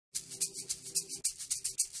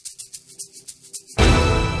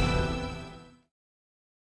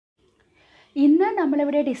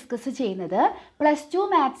നമ്മളിവിടെ ഡിസ്കസ് ചെയ്യുന്നത് +2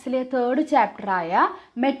 മാത്സിലെ 3rd ചാപ്റ്ററായ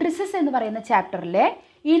matrices എന്ന് പറയുന്ന ചാപ്റ്ററിലെ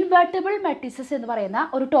ഇൻവെർട്ടിബിൾ മെട്രിസസ് എന്ന് പറയുന്ന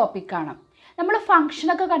ഒരു ടോപ്പിക്കാണ്. നമ്മൾ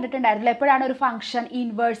ഫംഗ്ഷനൊക്കെ കണ്ടിട്ടുണ്ടായിരുന്നില്ല. എപ്പോഴാണ് ഒരു ഫംഗ്ഷൻ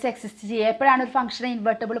ഇൻവേഴ്സ് എക്സിസ്റ്റ് ചെയ്യുക, എപ്പോഴാണ് ഒരു ഫംഗ്ഷനെ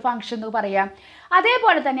ഇൻവെർട്ടിബിൾ ഫംഗ്ഷൻ എന്ന് പറയാം.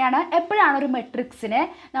 അതേപോലെ തന്നെയാണ് എപ്പോഴാണ് ഒരു മെട്രിക്സിനെ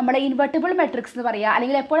നമ്മൾ ഇൻവെർട്ടിബിൾ മെട്രിക്സ് എന്ന് പറയുക,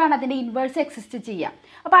 അല്ലെങ്കിൽ എപ്പോഴാണ് അതിൻ്റെ ഇൻവേഴ്സ് എക്സിസ്റ്റ് ചെയ്യുക.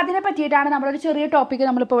 അപ്പോൾ അതിനെ പറ്റിയിട്ടാണ് നമ്മളൊരു ചെറിയ ടോപ്പിക്ക്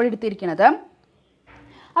നമ്മളിപ്പോൾ എടുത്തിരിക്കുന്നത്.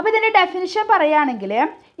 അപ്പോൾ ഇതിൻ്റെ ഡെഫിനിഷൻ പറയുകയാണെങ്കിൽ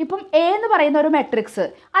ഇപ്പം എ എന്ന് പറയുന്ന ഒരു മെട്രിക്സ്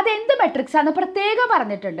അതെന്ത് മെട്രിക്സ് ആണെന്ന് പ്രത്യേകം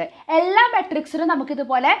പറഞ്ഞിട്ടുണ്ട്. എല്ലാ മെട്രിക്സിനും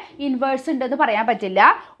നമുക്കിതുപോലെ ഇൻവേഴ്സ് ഉണ്ടെന്ന് പറയാൻ പറ്റില്ല.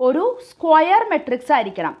 ഒരു സ്ക്വയർ മെട്രിക്സ്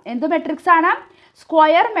ആയിരിക്കണം. എന്ത് മെട്രിക്സ് ആണ്?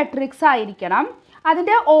 സ്ക്വയർ മെട്രിക്സ് ആയിരിക്കണം.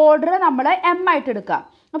 അതിൻ്റെ ഓർഡർ നമ്മൾ എം ആയിട്ട് എടുക്കുക.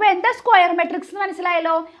 അപ്പോൾ എന്താ സ്ക്വയർ മെട്രിക്സ് എന്ന്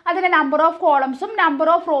മനസ്സിലായല്ലോ. അതിൻ്റെ നമ്പർ ഓഫ് കോളംസും നമ്പർ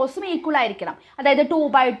ഓഫ് റോസും ഈക്വൽ ആയിരിക്കണം. അതായത്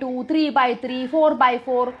 2/2, 3/3,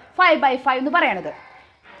 4/4, 5/5 എന്ന് പറയണത്.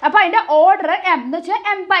 അപ്പോൾ അതിൻ്റെ ഓർഡർ എം എന്ന് വെച്ചാൽ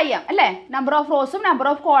m/m അല്ലേ. നമ്പർ ഓഫ് റോസും നമ്പർ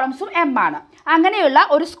ഓഫ് കോളംസും എം ആണ്. അങ്ങനെയുള്ള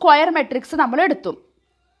ഒരു സ്ക്വയർ മെട്രിക്സ് നമ്മൾ എടുത്തു.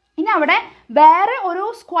 ഇനി അവിടെ വേറെ ഒരു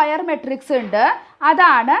സ്ക്വയർ മെട്രിക്സ് ഉണ്ട്.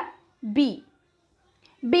 അതാണ് ബി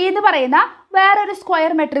എന്ന് പറയുന്ന വേറൊരു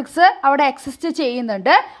സ്ക്വയർ മെട്രിക്സ് അവിടെ എക്സിസ്റ്റ്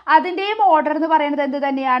ചെയ്യുന്നുണ്ട്. അതിൻ്റെയും ഓർഡർ എന്ന് പറയുന്നത് എന്ത്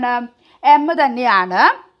തന്നെയാണ്? എം തന്നെയാണ്.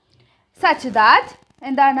 സച്ച് ദാറ്റ്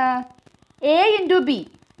എന്താണ് A into B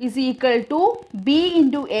is equal to b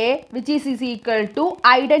into a which is equal to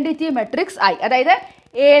identity matrix I. അതായത്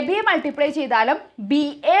എ ബി മൾട്ടിപ്ലൈ ചെയ്താലും ബി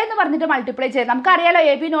എ എന്ന് പറഞ്ഞിട്ട് മൾട്ടിപ്ലൈ ചെയ്താൽ നമുക്കറിയാലോ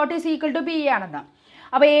A B not is equal to B A ആണെന്ന്.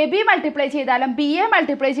 അപ്പോൾ A B multiply ചെയ്താലും B A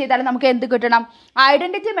multiply ചെയ്താലും നമുക്ക് എന്ത് കിട്ടണം?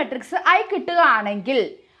 ഐഡൻറ്റിറ്റി മെട്രിക്സ് ഐ കിട്ടുകയാണെങ്കിൽ,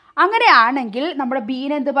 അങ്ങനെയാണെങ്കിൽ നമ്മുടെ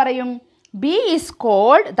ബീനെ എന്ത് പറയും? B is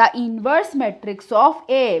called the inverse matrix of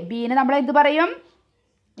A. ബീനെ നമ്മൾ എന്ത് പറയും?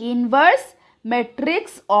 Inverse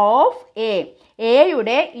matrix of A.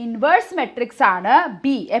 എയുടെ ഇൻവേഴ്സ് മെട്രിക്സ് ആണ്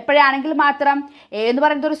ബി. എപ്പോഴാണെങ്കിൽ മാത്രം. എ എന്ന്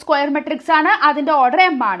പറയുന്നത് ഒരു സ്ക്വയർ മെട്രിക്സ് ആണ്, അതിൻ്റെ ഓർഡർ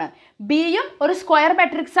എം ആണ്. ബിയും ഒരു സ്ക്വയർ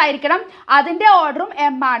മെട്രിക്സ് ആയിരിക്കണം, അതിൻ്റെ ഓർഡറും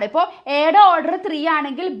എം ആണ്. ഇപ്പോൾ എയുടെ ഓർഡർ 3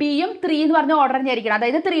 ആണെങ്കിൽ ബിയും 3 എന്ന് പറഞ്ഞ ഓർഡർ തന്നെയായിരിക്കണം,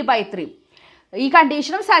 അതായത് 3/3. ഈ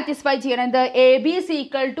കണ്ടീഷനും സാറ്റിസ്ഫൈ ചെയ്യണം. എന്ത്? A B is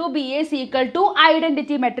equal to B A is equal to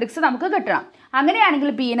identity matrix നമുക്ക് കിട്ടണം.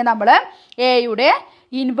 അങ്ങനെയാണെങ്കിൽ ബിനെ നമ്മൾ എയുടെ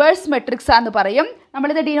ഇൻവേഴ്സ് മെട്രിക്സ് ആണെന്ന് പറയും.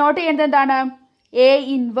 നമ്മളിത് ഡിനോട്ട് ചെയ്യുന്നത് എന്താണ്? A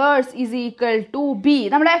inverse is equal to B.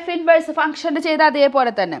 നമ്മൾ എഫ് ഇൻവേഴ്സ് ഫംഗ്ഷൻ്റെ ചെയ്ത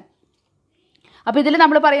അതേപോലെ തന്നെ. അപ്പോൾ ഇതിൽ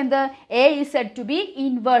നമ്മൾ പറയുന്നത് A is said to B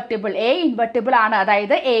invertible. A invertible ആണ്,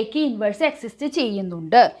 അതായത് എക്ക് ഇൻവേഴ്സ് എക്സിസ്റ്റ്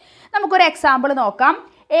ചെയ്യുന്നുണ്ട്. നമുക്കൊരു എക്സാമ്പിൾ നോക്കാം.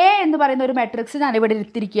 എ എന്ന് പറയുന്ന ഒരു മെട്രിക്സ് ഞാനിവിടെ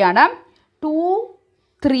എടുത്തിരിക്കുകയാണ്. 2,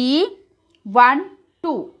 3, 1,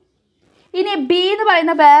 2. ഇനി ബി എന്ന്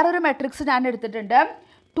പറയുന്ന വേറൊരു മെട്രിക്സ് ഞാൻ എടുത്തിട്ടുണ്ട്.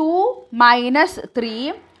 2, -3,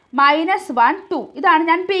 -1, 2. ഇതാണ്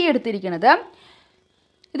ഞാൻ ബി എടുത്തിരിക്കുന്നത്.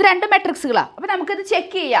 ഇത് രണ്ട് മെട്രിക്സുകളാണ്. അപ്പോൾ നമുക്കിത്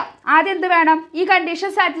ചെക്ക് ചെയ്യാം. ആദ്യം എന്ത് വേണം? ഈ കണ്ടീഷൻ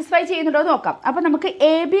സാറ്റിസ്ഫൈ ചെയ്യുന്നുണ്ടോ എന്ന് നോക്കാം. അപ്പോൾ നമുക്ക്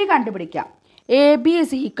എ ബി കണ്ടുപിടിക്കാം. A B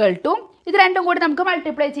is equal to ഇത് രണ്ടും കൂടി നമുക്ക്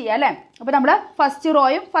മൾട്ടിപ്ലൈ ചെയ്യാം അല്ലേ. അപ്പോൾ നമ്മൾ ഫസ്റ്റ്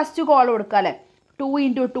റോയും ഫസ്റ്റ് കോളും കൊടുക്കുക അല്ലേ. 2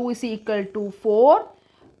 × 2 ഈസ് ഈക്വൽ ടു 4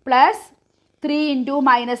 + 3 ×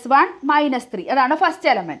 -1 -3. അതാണ് ഫസ്റ്റ്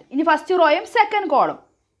എലമെൻറ്റ്. ഇനി ഫസ്റ്റ് റോയും സെക്കൻഡ് കോളും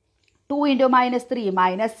 2 × -3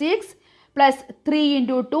 -6 + 3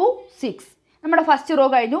 × 2 6. നമ്മുടെ ഫസ്റ്റ് റോ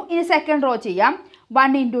കഴിഞ്ഞു. ഇനി സെക്കൻഡ് റോ ചെയ്യാം.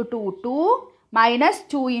 1 × 2 2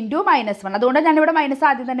 -2 × -1. അതുകൊണ്ട് ഞാനിവിടെ മൈനസ്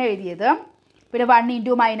ആദ്യം തന്നെ എഴുതിയത്. പിന്നെ 1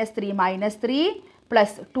 × -3 -3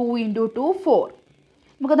 + 2 × 2 4.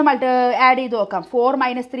 നമുക്കൊന്ന് ആഡ് ചെയ്ത് നോക്കാം. 4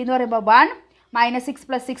 - 3 എന്ന് പറയുമ്പോൾ 1, -6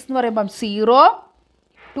 + 6 എന്ന് പറയുമ്പം 0,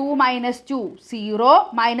 2 - 2 0,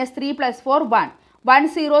 -3 + 4 1. 1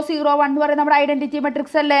 0 0 1 എന്ന് പറയുന്നത് നമ്മുടെ ഐഡൻറ്റിറ്റി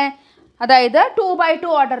മെട്രിക്സ് അല്ലേ. അതായത് 2/2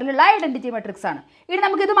 ഓർഡറിലുള്ള ഐഡൻറ്റിറ്റി മെട്രിക്സ് ആണ്. ഇനി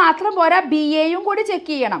നമുക്കിത് മാത്രം പോരാ, ബി എയും കൂടി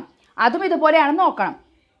ചെക്ക് ചെയ്യണം. അതും ഇതുപോലെയാണെന്ന് നോക്കണം.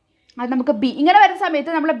 അത് നമുക്ക് ബി ഇങ്ങനെ വരുന്ന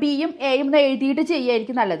സമയത്ത് നമ്മൾ ബിയും എയും എഴുതിയിട്ട്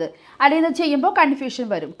ചെയ്യുമായിരിക്കും നല്ലത്. അല്ലെങ്കിൽ ഇത് ചെയ്യുമ്പോൾ കൺഫ്യൂഷൻ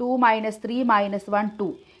വരും. 2 - 3 -1 2.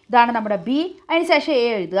 ഇതാണ് നമ്മുടെ ബി. അതിന് ശേഷം എ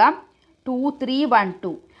എഴുതുക. 2 3 1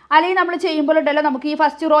 2. അല്ലെങ്കിൽ നമ്മൾ ചെയ്യുമ്പോൾ ഉണ്ടല്ലോ നമുക്ക് ഈ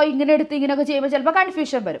ഫസ്റ്റ് റോ ഇങ്ങനെ എടുത്ത് ഇങ്ങനെയൊക്കെ ചെയ്യുമ്പോൾ ചിലപ്പോൾ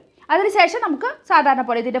കൺഫ്യൂഷൻ വരും. അതിനുശേഷം നമുക്ക് സാധാരണ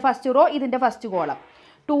പോലെ ഇതിൻ്റെ ഫസ്റ്റ് റോ ഇതിൻ്റെ ഫസ്റ്റ് കോളം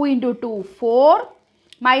 2 × 2 4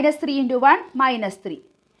 -3 × 1 -3.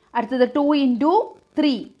 അടുത്തത് 2 ×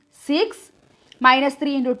 3 6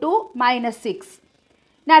 -3 × 2 -6.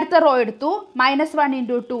 ഇനി അടുത്ത റോ എടുത്തു. -1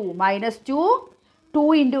 × 2 -2 2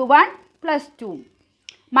 × 1 +2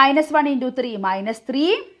 -1 × 3 -3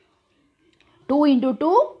 2 ×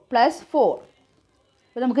 2 +4.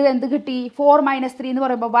 അപ്പോൾ നമുക്കിത് എന്ത് കിട്ടി? 4 - 3 എന്ന്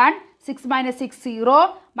പറയുമ്പോൾ 1, 6 - 6 0,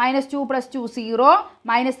 -2 + 2 0,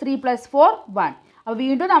 -3 + 4 1. അപ്പോൾ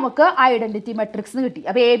വീണ്ടും നമുക്ക് ഐഡൻറ്റിറ്റി മെട്രിക്സ് കിട്ടി.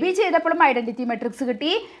 അപ്പോൾ എ ബി ചെയ്തപ്പോഴും ഐഡൻറ്റിറ്റി മെട്രിക്സ്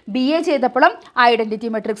കിട്ടി, ബി എ ചെയ്തപ്പോഴും ഐഡൻറ്റിറ്റി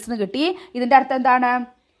മെട്രിക്സ് കിട്ടി. ഇതിൻ്റെ അർത്ഥം എന്താണ്?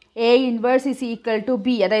 A inverse is equal to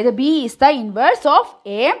B. അതായത് B is the inverse of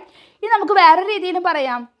A. ഇനി നമുക്ക് വേറെ രീതിയിലും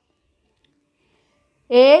പറയാം.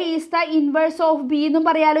 A is the inverse of B എന്നും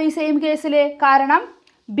പറയാലോ ഈ സെയിം കേസിൽ. കാരണം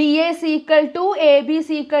B A is equal to A B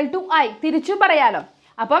is equal to I. തിരിച്ചും പറയാലോ.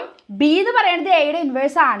 അപ്പം ബി എന്ന് പറയുന്നത് എയുടെ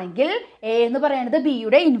ഇൻവേഴ്സ് ആണെങ്കിൽ എ എന്ന് പറയുന്നത്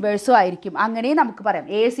ബിയുടെ ഇൻവേഴ്സും ആയിരിക്കും. അങ്ങനെയും നമുക്ക് പറയാം.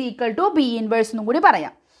 A is equal to B inverse എന്നും കൂടി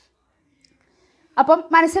പറയാം. അപ്പം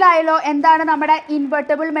മനസ്സിലായല്ലോ എന്താണ് നമ്മുടെ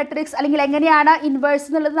ഇൻവെർട്ടിബിൾ മെട്രിക്സ്, അല്ലെങ്കിൽ എങ്ങനെയാണ് ഇൻവേഴ്സ്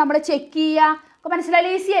എന്നുള്ളത് നമ്മൾ ചെക്ക് ചെയ്യുക. അപ്പോൾ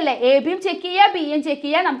മനസ്സിലായാലും ഈസി അല്ലേ. എ ബിയും ചെക്ക് ചെയ്യുക, ബിയും ചെക്ക്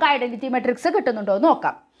ചെയ്യുക, നമുക്ക് ഐഡൻറ്റിറ്റി മെട്രിക്സ് കിട്ടുന്നുണ്ടോ എന്ന്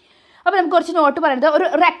നോക്കാം. അപ്പോൾ നമുക്ക് കുറച്ച് നോട്ട് പറയുന്നത്, ഒരു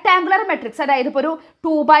റെക്ടാങ്കുലർ മെട്രിക്സ്, അതായത് ഇപ്പോൾ ഒരു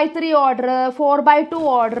 2/3 ഓർഡർ, 4/2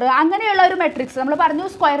 ഓർഡർ, അങ്ങനെയുള്ള ഒരു മെട്രിക്സ് നമ്മൾ പറഞ്ഞു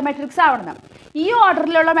സ്ക്വയർ മെട്രിക്സ് ആവണം. ഈ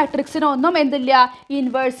ഓർഡറിലുള്ള മെട്രിക്സിനൊന്നും എന്തില്ല,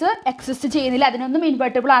 ഇൻവേഴ്സ് എക്സിസ്റ്റ് ചെയ്യുന്നില്ല. അതിനൊന്നും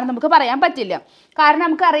ഇൻവെർട്ടിബിൾ ആണെന്ന് നമുക്ക് പറയാൻ പറ്റില്ല. കാരണം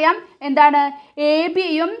നമുക്കറിയാം എന്താണ്, എ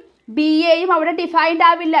ബിയും ബി എയും അവിടെ ഡിഫൈൻഡ്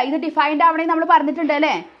ആവില്ല. ഇത് ഡിഫൈൻഡ് ആവണമെങ്കിൽ നമ്മൾ പറഞ്ഞിട്ടുണ്ട്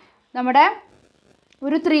അല്ലേ, നമ്മുടെ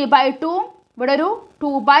ഒരു 3/2, ഇവിടെ ഒരു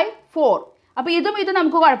 2/4. അപ്പോൾ ഇതും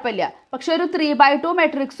നമുക്ക് കുഴപ്പമില്ല. പക്ഷെ ഒരു 3/2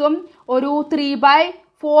 മെട്രിക്സും ഒരു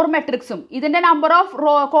 3/4 മെട്രിക്സും ഇതിൻ്റെ നമ്പർ ഓഫ്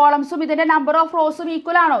കോളംസും ഇതിൻ്റെ നമ്പർ ഓഫ് റോസും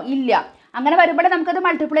ഈക്വൽ ആണോ? ഇല്ല. അങ്ങനെ വരുമ്പോഴേ നമുക്കത്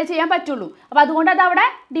മൾട്ടിപ്ലൈ ചെയ്യാൻ പറ്റുള്ളൂ. അപ്പോൾ അതുകൊണ്ട് അത് അവിടെ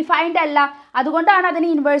ഡിഫൈൻഡ് അല്ല. അതുകൊണ്ടാണ് അതിന്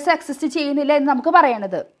ഇൻവേഴ്സ് എക്സിസ്റ്റ് ചെയ്യുന്നില്ല എന്ന് നമുക്ക്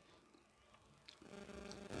പറയണത്.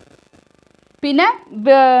 പിന്നെ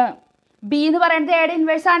ബി എന്ന് പറയുന്നത് എയുടെ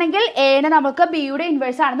ഇൻവേഴ്സ് ആണെങ്കിൽ എനെ നമുക്ക് ബിയുടെ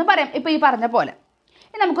ഇൻവേഴ്സ് ആണെന്ന് പറയാം. ഇപ്പോൾ ഈ പറഞ്ഞ പോലെ.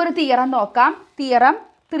 ഇനി നമുക്കൊരു തിയറം നോക്കാം. തിയറം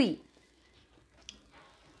 3.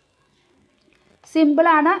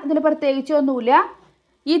 സിമ്പിളാണ്, ഇതിൽ പ്രത്യേകിച്ച് ഒന്നുമില്ല.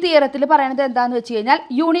 ഈ തിയറത്തിൽ പറയുന്നത് എന്താണെന്ന് വെച്ച് കഴിഞ്ഞാൽ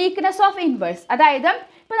യുണീക്ക്നെസ് ഓഫ് ഇൻവേഴ്സ്. അതായത്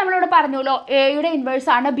ഇപ്പോൾ നമ്മളിവിടെ പറഞ്ഞല്ലോ എയുടെ ഇൻവേഴ്സ്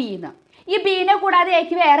ആണ് ബി എന്ന്. ഈ ബീനെ കൂടാതെ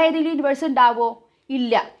എക്ക് വേറെ ഏതെങ്കിലും ഇൻവേഴ്സ് ഉണ്ടാവുമോ?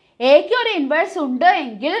 ഇല്ല. എക്ക് ഒരു ഇൻവേഴ്സ് ഉണ്ട്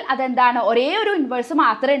എങ്കിൽ അതെന്താണ്, ഒരേ ഒരു ഇൻവേഴ്സ്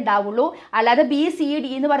മാത്രമേ ഉണ്ടാവുള്ളൂ. അല്ലാതെ ബി സി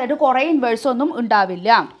ഡി എന്ന് പറഞ്ഞിട്ട് കുറേ ഇൻവേഴ്സ് ഒന്നും ഉണ്ടാവില്ല.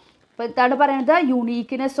 അപ്പോൾ എന്താണ് പറയുന്നത്,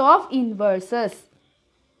 uniqueness of inverses.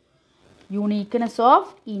 Uniqueness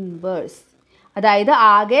of inverse, അതായത്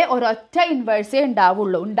ആകെ ഒരൊറ്റ ഇൻവേഴ്സേ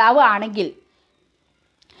ഉണ്ടാവുകയാണെങ്കിൽ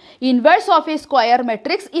inverse of A square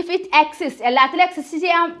matrix if it exist. എല്ലാത്തിലും എക്സിസ്റ്റ്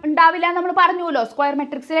ചെയ്യാൻ ഉണ്ടാവില്ല നമ്മൾ പറഞ്ഞുല്ലോ, സ്ക്വയർ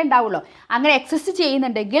മെട്രിക്സിലേ ഉണ്ടാവുള്ളൂ. അങ്ങനെ എക്സിസ്റ്റ്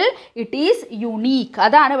ചെയ്യുന്നുണ്ടെങ്കിൽ ഇറ്റ് ഈസ് യുണീക്ക്.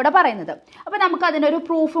 അതാണ് ഇവിടെ പറയുന്നത്. അപ്പോൾ നമുക്ക് അതിനൊരു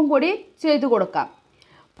പ്രൂഫും കൂടി ചെയ്തു കൊടുക്കാം.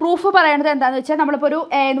 പ്രൂഫ് പറയുന്നത് എന്താണെന്ന് വെച്ചാൽ, നമ്മളിപ്പോൾ ഒരു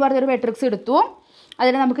എ എന്ന് പറഞ്ഞൊരു മെട്രിക്സ് എടുത്തു.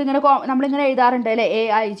 അതിന് നമ്മളിങ്ങനെ എഴുതാറുണ്ട് അല്ലേ, എ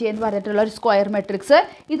ഐ ജെ എന്ന് പറഞ്ഞിട്ടുള്ള ഒരു സ്ക്വയർ മെട്രിക്സ്.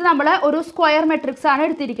 ഇത് നമ്മൾ ഒരു സ്ക്വയർ മെട്രിക്സ് ആണ്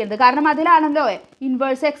എടുത്തിരിക്കുന്നത്. കാരണം അതിലാണല്ലോ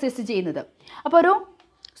ഇൻവേഴ്സ് എക്സിസ്റ്റ് ചെയ്യുന്നത്. അപ്പോൾ ഒരു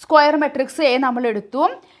സ്ക്വയർ മെട്രിക്സ് എ നമ്മൾ എടുത്തു.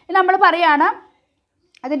 നമ്മൾ പറയുകയാണ്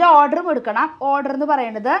അതിൻ്റെ ഓർഡറും എടുക്കണം. ഓർഡർ എന്ന്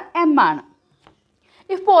പറയുന്നത് എം ആണ്.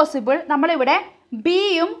 ഇഫ് പോസിബിൾ നമ്മളിവിടെ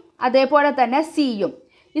ബിയും അതേപോലെ തന്നെ സിയും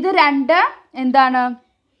ഇത് രണ്ട് എന്താണ്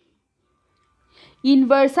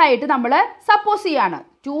ഇൻവേഴ്സ് ആയിട്ട് നമ്മൾ സപ്പോസ് ചെയ്യാണ്.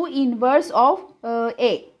 2 ഇൻവേഴ്സ് ഓഫ്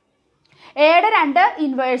എ. എയുടെ 2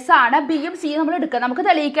 ഇൻവേഴ്സ് ആണ് ബിയും സിയും നമ്മൾ എടുക്കുക. നമുക്ക്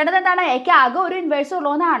തെളിയിക്കേണ്ടത് എന്താണ്, എക്ക് ആകെ ഒരു ഇൻവേഴ്സ്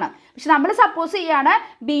ഉള്ളതെന്നാണ്. പക്ഷെ നമ്മൾ സപ്പോസ് ചെയ്യാണ്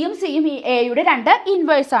ബിയും സിയും എയുടെ 2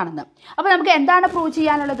 ഇൻവേഴ്സ് ആണെന്ന്. അപ്പോൾ നമുക്ക് എന്താണ് പ്രൂവ്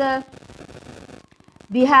ചെയ്യാനുള്ളത്?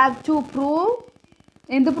 We have to prove.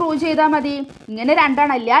 എന്ത് പ്രൂവ് ചെയ്താൽ മതി? ഇങ്ങനെ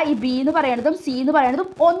രണ്ടെണ്ണമില്ല, ഈ ബി എന്ന് പറയുന്നതും സി എന്ന് പറയുന്നതും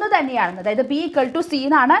ഒന്ന് തന്നെയാണെന്ന്. അതായത് ബി ഈക്വൽ ടു സി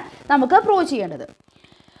എന്നാണ് നമുക്ക് പ്രൂവ് ചെയ്യേണ്ടത്.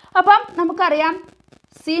 അപ്പം നമുക്കറിയാം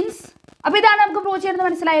സിൻസ്, അപ്പോൾ ഇതാണ് നമുക്ക് പ്രൂവ് ചെയ്യുന്നത്.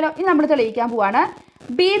 മനസ്സിലായല്ലോ. ഇനി നമ്മൾ തെളിയിക്കാൻ പോവാണ്.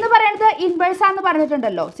 ബി എന്ന് പറയുന്നത് ഇൻവേഴ്സ് ആണെന്ന്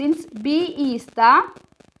പറഞ്ഞിട്ടുണ്ടല്ലോ. Since B is the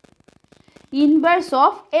inverse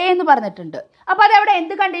of A എന്ന് പറഞ്ഞിട്ടുണ്ട്. അപ്പോൾ അതവിടെ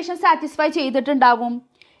എന്ത് കണ്ടീഷൻ സാറ്റിസ്ഫൈ ചെയ്തിട്ടുണ്ടാവും?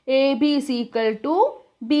 A B is equal to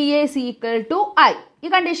B A is equal to I. ഈ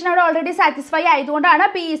കണ്ടീഷൻ അവിടെ ഓൾറെഡി സാറ്റിസ്ഫൈ ആയതുകൊണ്ടാണ്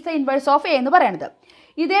B is the inverse of A എന്ന് പറയുന്നത്.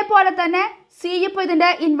 ഇതേപോലെ തന്നെ സി ഇപ്പോൾ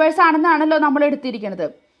ഇതിൻ്റെ ഇൻവേഴ്സ് ആണെന്നാണല്ലോ നമ്മൾ എടുത്തിരിക്കുന്നത്.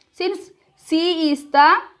 Since C is the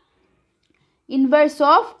inverse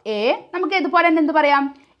of A, നമുക്ക് ഇതുപോലെ തന്നെ എന്ത് പറയാം,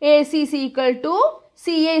 A C is equal to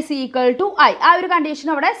C A is equal to I. ആ ഒരു കണ്ടീഷൻ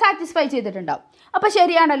അവിടെ സാറ്റിസ്ഫൈ ചെയ്തിട്ടുണ്ടാവും. അപ്പോൾ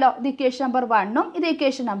ശരിയാണല്ലോ. ഇത് ഇക്വേഷൻ നമ്പർ 1ഉം ഇത്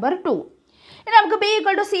ഇക്വേഷൻ നമ്പർ 2. ഇനി നമുക്ക് ബി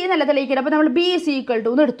ഈക്വൽ ടു സി എന്നല്ല തെളിയിക്കണം. അപ്പോൾ നമ്മൾ ബി ഈസ് ഈക്വൽ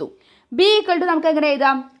ടു എന്ന് എടുത്തു. ബി ഈക്വൽ ടു നമുക്ക് എങ്ങനെ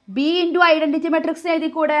എഴുതാം? B into identity matrix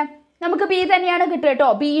എഴുതിക്കൂടെ? നമുക്ക് ബി തന്നെയാണ് കിട്ടുക കേട്ടോ.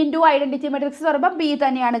 ബി ഇൻറ്റു ഐഡൻറ്റിറ്റി മെട്രിക്സ് പറയുമ്പോൾ ബി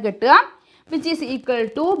തന്നെയാണ് കിട്ടുക. Which is equal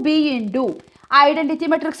to B into identity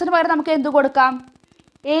മെട്രിക്സിന് പകരം നമുക്ക് എന്ത് കൊടുക്കാം?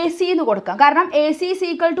 എ സി എന്ന് കൊടുക്കാം. കാരണം A C is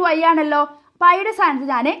equal to I ആണല്ലോ. അപ്പോൾ ഐയുടെ സ്ഥാനത്ത്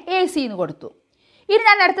ഞാൻ എ സി എന്ന് കൊടുത്തു. ഇനി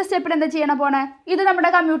ഞാൻ അടുത്ത സ്റ്റെപ്പിൽ എന്താ ചെയ്യണം പോണേ? ഇത് നമ്മുടെ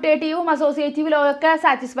കമ്മ്യൂട്ടേറ്റീവും അസോസിയേറ്റീവിലും ഒക്കെ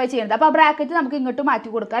സാറ്റിസ്ഫൈ ചെയ്യുന്നത്. അപ്പോൾ ആ ബ്രാക്കറ്റ് നമുക്ക് ഇങ്ങോട്ട് മാറ്റി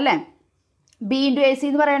കൊടുക്കാം അല്ലേ. ബി ഇൻറ്റു എ സി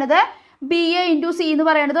എന്ന് പറയുന്നത് ബി എ ഇൻറ്റു സി എന്ന്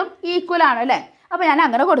പറയുന്നതും ഈക്വൽ ആണ് അല്ലേ. അപ്പോൾ ഞാൻ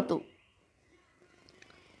അങ്ങനെ കൊടുത്തു.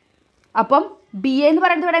 അപ്പം ബി എ എന്ന്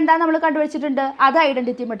പറയുന്നത് ഇവിടെ എന്താ നമ്മൾ കണ്ടുപിടിച്ചിട്ടുണ്ട്? അത്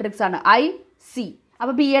ഐഡൻറ്റിറ്റി മെട്രിക്സ് ആണ്, ഐ സി.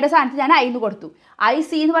 അപ്പോൾ ബി എയുടെ സ്ഥാനത്ത് ഞാൻ ഐ എന്ന് കൊടുത്തു. ഐ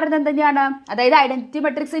സി എന്ന് പറയുന്നത് എന്തെങ്കിലും, അതായത് ഐഡൻറ്റിറ്റി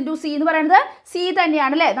മെട്രിക്സ് ഇൻറ്റു സി എന്ന് പറയുന്നത് സി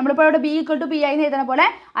തന്നെയാണ് അല്ലേ. നമ്മളിപ്പോൾ ഇവിടെ B equal to B I എന്ന് എഴുതുന്ന പോലെ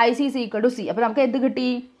I C is equal to C. അപ്പോൾ നമുക്ക് എന്ത് കിട്ടി?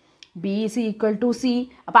 B is equal to C.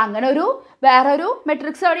 അപ്പം അങ്ങനെ ഒരു വേറൊരു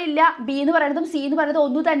മെട്രിക്സ് അവിടെ ഇല്ല. ബി എന്ന് പറയുന്നതും സി എന്ന് പറയുന്നതും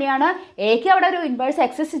ഒന്നു തന്നെയാണ്. എക്ക് അവിടെ ഒരു ഇൻവേഴ്സ്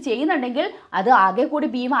എക്സിസ്റ്റ് ചെയ്യുന്നുണ്ടെങ്കിൽ അത് ആകെ കൂടി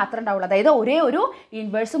ബി മാത്രമേ ഉണ്ടാവുള്ളൂ. അതായത് ഒരേ ഒരു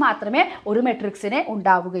ഇൻവേഴ്സ് മാത്രമേ ഒരു മെട്രിക്സിന്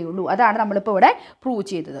ഉണ്ടാവുകയുള്ളൂ. അതാണ് നമ്മളിപ്പോൾ ഇവിടെ പ്രൂവ്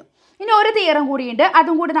ചെയ്തത്. ഇനി ഒരു തിയറം കൂടിയുണ്ട്,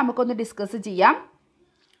 അതും കൂടി നമുക്കൊന്ന് ഡിസ്കസ് ചെയ്യാം.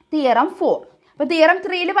 തിയറം 4. അപ്പോൾ തിയറം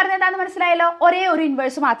 3ൽ പറഞ്ഞത് എന്താണെന്ന് മനസ്സിലായല്ലോ, ഒരേ ഒരു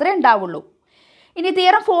ഇൻവേഴ്സ് മാത്രമേ ഉണ്ടാവുള്ളൂ. ഇനി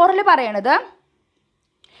തിയറം 4ൽ പറയണത്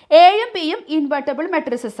എയും ബിയും ഇൻവെർട്ടിബിൾ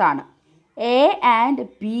മെട്രിസസ് ആണ്. A and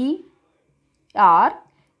B R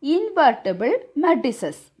invertible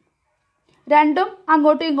matrices. രണ്ടും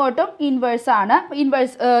അങ്ങോട്ടും ഇങ്ങോട്ടും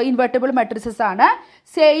ഇൻവെർട്ടിബിൾ മെട്രിസസ് ആണ്.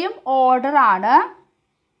 സെയിം ഓർഡർ ആണ്.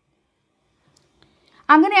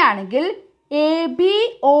 അങ്ങനെയാണെങ്കിൽ A B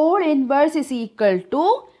all inverse is equal to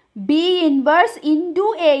B inverse into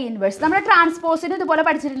A inverse. നമ്മൾ ട്രാൻസ്പോസിന് ഇതുപോലെ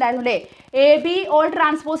പഠിച്ചിട്ടുണ്ടായിരുന്നു അല്ലേ. A B all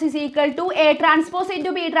transpose is equal to A transpose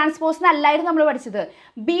into B transpose എന്നല്ലായിരുന്നു നമ്മൾ പഠിച്ചത്,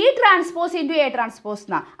 B transpose into A transpose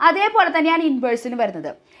എന്നാണ്. അതേപോലെ തന്നെയാണ് ഇൻവേഴ്സിന് വരുന്നത്.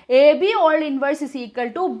 A B all inverse is equal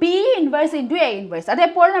to B inverse into A inverse.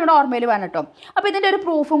 അതെപ്പോഴും നമ്മുടെ ഓർമ്മയിൽ വേണം കേട്ടോ. അപ്പോൾ ഇതിൻ്റെ ഒരു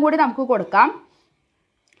പ്രൂഫും കൂടി നമുക്ക് കൊടുക്കാം.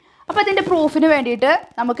 അപ്പോൾ ഇതിൻ്റെ പ്രൂഫിന് വേണ്ടിയിട്ട്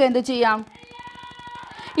നമുക്ക് എന്ത് ചെയ്യാം,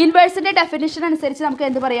 ഇൻവേഴ്സിൻ്റെ ഡെഫിനിഷൻ അനുസരിച്ച് നമുക്ക്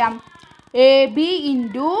എന്ത് പറയാം, A B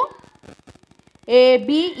into A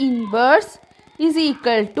B inverse is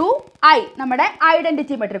equal to I, നമ്മുടെ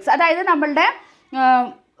ഐഡൻറ്റിറ്റി മെട്രിക്സ്. അതായത് നമ്മളുടെ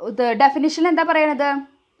ഡെഫിനിഷൻ എന്താ പറയണത്,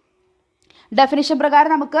 ഡെഫിനിഷൻ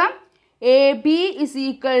പ്രകാരം നമുക്ക് A B is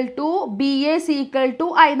equal to B A is equal to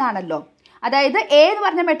I എന്നാണല്ലോ. അതായത് എ എന്ന്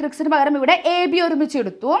പറഞ്ഞ മെട്രിക്സിന് പകരം ഇവിടെ എ ബി ഒരുമിച്ച്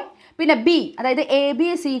എടുത്തു. പിന്നെ ബി, അതായത് A B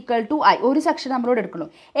is equal to I, ഒരു സെക്ഷൻ നമ്മളോട് എടുക്കുള്ളൂ.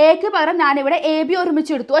 എക്ക് പകരം ഞാനിവിടെ എ ബി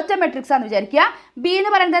ഒരുമിച്ച് എടുത്തു, ഒറ്റ മെട്രിക്സ് ആണെന്ന് വിചാരിക്കുക. ബി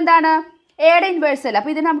എന്ന് പറയുന്നത് എന്താണ്, എയുടെ ഇൻവേഴ്സ് അല്ല.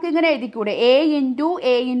 അപ്പോൾ ഇത് നമുക്ക് ഇങ്ങനെ എഴുതിക്കൂടെ, A into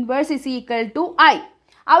A inverse is equal to I.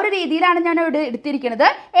 ആ ഒരു രീതിയിലാണ് ഞാൻ ഇവിടെ എടുത്തിരിക്കുന്നത്.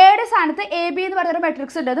 എയുടെ സ്ഥാനത്ത് എ ബി എന്ന് പറയുന്നൊരു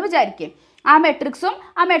മെട്രിക്സ് ഉണ്ടെന്ന് വിചാരിക്കും. ആ മെട്രിക്സും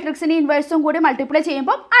ആ മെട്രിക്സിൻ്റെ ഇൻവേഴ്സും കൂടി മൾട്ടിപ്ലൈ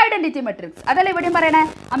ചെയ്യുമ്പോൾ ഐഡൻറ്റിറ്റി മെട്രിക്സ്. അതല്ല ഇവിടെയും പറയണേ,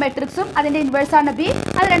 ആ മെട്രിക്സും അതിൻ്റെ ഇൻവേഴ്സാണ് ബി,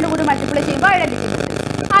 അത് രണ്ടും കൂടി മൾട്ടിപ്ലൈ ചെയ്യുമ്പോൾ ഐഡൻറ്റിറ്റി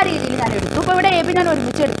മെട്രിക്സ്. ആ രീതിയിൽ ഞാൻ എടുത്തു. ഇപ്പോൾ ഇവിടെ എ ബി ഞാൻ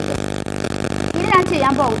ഒരുമിച്ച് എടുത്തു. ഇനി ഞാൻ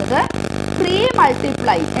ചെയ്യാൻ പോകുന്നത് പ്രീ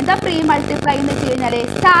മൾട്ടിപ്ലൈ. എന്താ പ്രീ മൾട്ടിപ്ലൈ എന്ന് വെച്ച് കഴിഞ്ഞാൽ,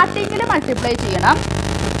 സ്റ്റാർട്ടിങ്ങിൽ മൾട്ടിപ്ലൈ ചെയ്യണം,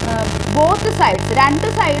 ബോത്ത് സൈഡ്സ്, രണ്ട്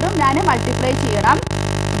സൈഡും ഞാൻ മൾട്ടിപ്ലൈ ചെയ്യണം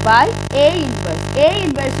by A inverse. A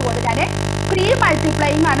inverse കൊണ്ട് ഞാൻ പ്രീ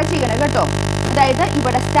മൾട്ടിപ്ലൈയിങ് ആണ് ചെയ്യണത് കേട്ടോ. അതായത്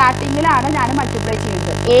ഇവിടെ സ്റ്റാർട്ടിങ്ങിലാണ് ഞാൻ മൾട്ടിപ്ലൈ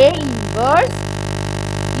ചെയ്യുന്നത്. A inverse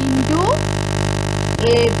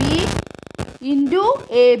into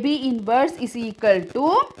A B inverse is equal to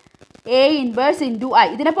A inverse into I.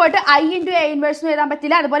 ഇതിനെ പോയിട്ട് ഐ ഇൻറ്റു എ ഇൻവേഴ്സ് എഴുതാൻ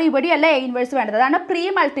പറ്റില്ല. അതുപോലെ ഇവിടെയല്ല എ ഇൻവേഴ്സ് വേണ്ടത്. അതാണ് പ്രീ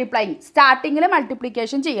മൾട്ടിപ്ലൈയിങ്, സ്റ്റാർട്ടിങ്ങിൽ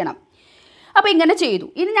മൾട്ടിപ്ലിക്കേഷൻ ചെയ്യണം. അപ്പോൾ ഇങ്ങനെ ചെയ്തു.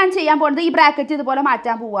 ഇനി ഞാൻ ചെയ്യാൻ പോകുന്നത് ഈ ബ്രാക്കറ്റ് ഇതുപോലെ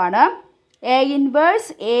മാറ്റാൻ പോവുകയാണ്. A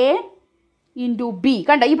inverse A into B,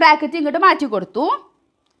 കണ്ട ഈ ബ്രാക്കറ്റ് ഇങ്ങോട്ട് മാറ്റി കൊടുത്തു.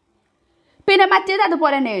 പിന്നെ മറ്റേത്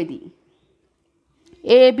അതുപോലെ തന്നെ എഴുതി,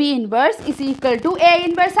 A B inverse is equal to A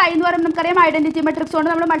inverse I എന്ന് പറയുമ്പോൾ നമുക്കറിയാം ഐഡൻറ്റിറ്റി മെട്രിക്സ് കൊണ്ട്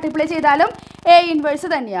നമ്മൾ മൾട്ടിപ്ലൈ ചെയ്താലും എ ഇൻവേഴ്സ്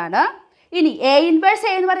തന്നെയാണ്. ഇനി എ ഇൻവേഴ്സ്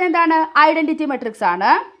എ എന്ന് പറഞ്ഞാൽ എന്താണ്, ഐഡൻറ്റിറ്റി മെട്രിക്സ്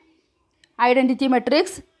ആണ്. Identity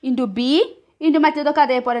matrix into B into മറ്റേതൊക്കെ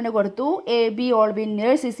അതേപോലെ തന്നെ കൊടുത്തു. A B all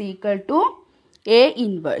winners is equal to A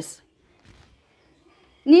inverse.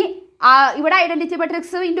 ഇനി ഇവിടെ ഐഡൻറ്റിറ്റി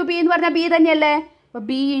മെട്രിക്സ് ഇൻറ്റു ബി എന്ന് പറഞ്ഞാൽ ബി തന്നെയല്ലേ. അപ്പോൾ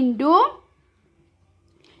B into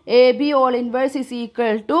A B all inverse is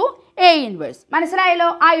equal to A inverse. മനസ്സിലായല്ലോ.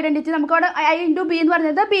 ആ ഐഡൻറ്റിറ്റി നമുക്ക് അവിടെ ഐ ഇൻറ്റു ബി എന്ന്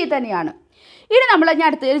പറഞ്ഞത് ബി തന്നെയാണ്. ഇനി നമ്മൾ ഇനി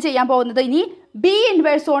അടുത്തതിൽ ചെയ്യാൻ പോകുന്നത്, ഇനി ബി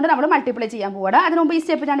ഇൻവേഴ്സ് കൊണ്ട് നമ്മൾ മൾട്ടിപ്ലൈ ചെയ്യാൻ പോവുകയാണ്. അതിന് മുമ്പ് ഈ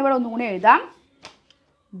സ്റ്റെപ്പ് ഞാനിവിടെ ഒന്നുകൂടി എഴുതാം.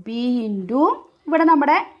 ബി ഇൻറ്റു ഇവിടെ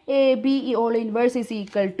നമ്മുടെ A B all inverse is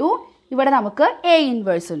equal to ഇവിടെ നമുക്ക് എ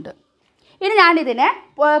ഇൻവേഴ്സ് ഉണ്ട്. ഇനി ഞാനിതിനെ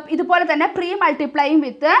ഇതുപോലെ തന്നെ പ്രീ മൾട്ടിപ്ലൈയും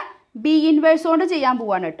വിത്ത് ബി ഇൻവേഴ്സ് കൊണ്ട് ചെയ്യാൻ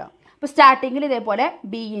പോവുകയാണ് കേട്ടോ. അപ്പോൾ സ്റ്റാർട്ടിങ്ങിൽ ഇതേപോലെ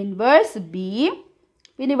ബി ഇൻവേഴ്സ് ബി,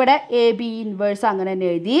 പിന്നെ ഇവിടെ എ ബി ഇൻവേഴ്സ് അങ്ങനെ തന്നെ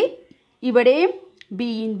എഴുതി. ഇവിടെയും ബി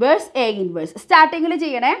ഇൻവേഴ്സ് എ ഇൻവേഴ്സ് സ്റ്റാർട്ടിങ്ങിൽ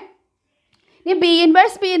ചെയ്യണേ. ഇനി ബി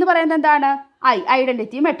ഇൻവേഴ്സ് ബി എന്ന് പറയുന്നത് എന്താണ്,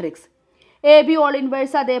 identity matrix. A B all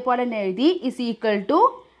inverse അതേപോലെ തന്നെ എഴുതി is equal to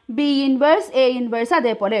B inverse A inverse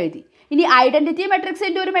അതേപോലെ എഴുതി. ഇനി ഐഡൻറ്റിറ്റി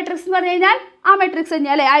മെട്രിക്സിൻ്റെ ഒരു മെട്രിക്സ് എന്ന് പറഞ്ഞു കഴിഞ്ഞാൽ ആ മെട്രിക്സ്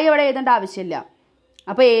തന്നെയാൽ ഐ ഇവിടെ എഴുതേണ്ട ആവശ്യമില്ല.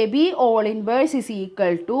 അപ്പോൾ A B all inverse is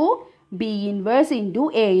equal to B inverse into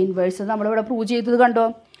A inverse നമ്മളിവിടെ പ്രൂവ് ചെയ്തത് കണ്ടോ.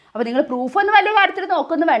 അപ്പോൾ നിങ്ങൾ പ്രൂഫ് ഒന്നും വലിയ കാര്യത്തിൽ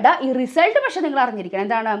നോക്കൊന്നും വേണ്ട, ഈ റിസൾട്ട് പക്ഷേ നിങ്ങൾ അറിഞ്ഞിരിക്കണം.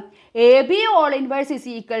 എന്താണ്, A B all inverse is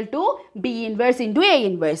equal to B inverse into A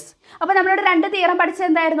inverse. അപ്പോൾ നമ്മളിവിടെ രണ്ട് തിയറം പഠിച്ചത്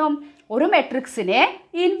എന്തായിരുന്നു, ഒരു മെട്രിക്സിനെ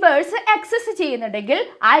ഇൻവേഴ്സ് എക്സസ് ചെയ്യുന്നുണ്ടെങ്കിൽ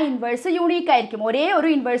ആ ഇൻവേഴ്സ് യൂണീക്ക് ആയിരിക്കും. ഒരേ ഒരു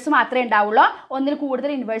ഇൻവേഴ്സ് മാത്രമേ ഉണ്ടാവുള്ളൂ, ഒന്നിൽ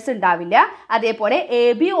കൂടുതൽ ഇൻവേഴ്സ് ഉണ്ടാവില്ല. അതേപോലെ A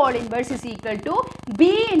B all inverse is equal to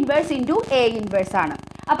B inverse into A inverse ആണ്.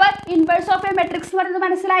 അപ്പോൾ ഇൻവേഴ്സ് ഓഫ് എ മെട്രിക്സ് എന്ന് പറയുന്നത്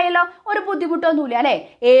മനസ്സിലായല്ലോ, ഒരു ബുദ്ധിമുട്ടൊന്നുമില്ല അല്ലേ.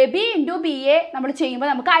 A B into B A നമ്മൾ ചെയ്യുമ്പോൾ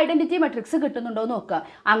നമുക്ക് ഐഡൻറ്റിറ്റി മെട്രിക്സ് കിട്ടുന്നുണ്ടോ എന്ന് നോക്കുക.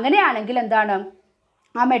 അങ്ങനെയാണെങ്കിൽ എന്താണ്,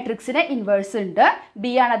 ആ മെട്രിക്സിന് ഇൻവേഴ്സ് ഉണ്ട്,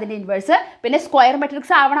 ഡി ആണ് അതിൻ്റെ ഇൻവേഴ്സ്. പിന്നെ സ്ക്വയർ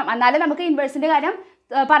മെട്രിക്സ് ആവണം, എന്നാലേ നമുക്ക് ഇൻവേഴ്സിൻ്റെ കാര്യം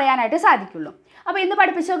പറയാനായിട്ട് സാധിക്കുള്ളൂ. അപ്പോൾ ഇന്ന്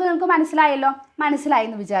പഠിപ്പിച്ചതൊക്കെ നിങ്ങൾക്ക് മനസ്സിലായല്ലോ? മനസ്സിലായി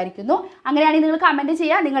എന്ന് വിചാരിക്കുന്നു. അങ്ങനെയാണെങ്കിൽ നിങ്ങൾ കമൻറ്റ്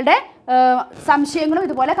ചെയ്യുക, നിങ്ങളുടെ സംശയങ്ങളും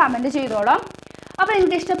ഇതുപോലെ കമൻറ്റ് ചെയ്തോളാം. അപ്പോൾ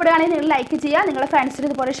നിങ്ങൾക്ക് ഇഷ്ടപ്പെടുകയാണെങ്കിൽ നിങ്ങൾ ലൈക്ക് ചെയ്യുക, നിങ്ങളുടെ ഫ്രണ്ട്സിന്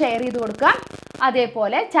ഇതുപോലെ ഷെയർ ചെയ്ത് കൊടുക്കുക.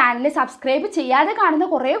 അതേപോലെ ചാനൽ സബ്സ്ക്രൈബ് ചെയ്യാതെ കാണുന്ന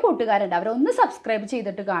കുറേ കൂട്ടുകാരുണ്ട്, അവരൊന്ന് സബ്സ്ക്രൈബ്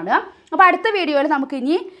ചെയ്തിട്ട് കാണുക. അപ്പോൾ അടുത്ത വീഡിയോയിൽ നമുക്ക്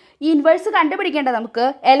ഇനി ഈ ഇൻവേഴ്സ് കണ്ടുപിടിക്കേണ്ടത് നമുക്ക്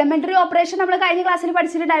എലമെൻ്ററി ഓപ്പറേഷൻ നമ്മൾ കഴിഞ്ഞ ക്ലാസ്സിൽ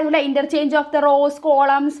പഠിച്ചിട്ടുണ്ടായിരുന്നില്ല. Interchange of the rose,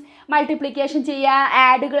 columns, multiplication ചെയ്യുക,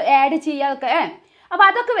 ആഡ് ചെയ്യുക ഒക്കെ. അപ്പോൾ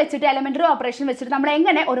അതൊക്കെ വെച്ചിട്ട് എലമെൻ്ററി ഓപ്പറേഷൻ വെച്ചിട്ട് നമ്മൾ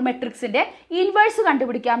എങ്ങനെ ഒരു മെട്രിക്സിൻ്റെ ഇൻവേഴ്സ്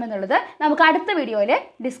കണ്ടുപിടിക്കാം എന്നുള്ളത് നമുക്ക് അടുത്ത വീഡിയോയിൽ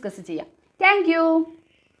ഡിസ്കസ് ചെയ്യാം. താങ്ക്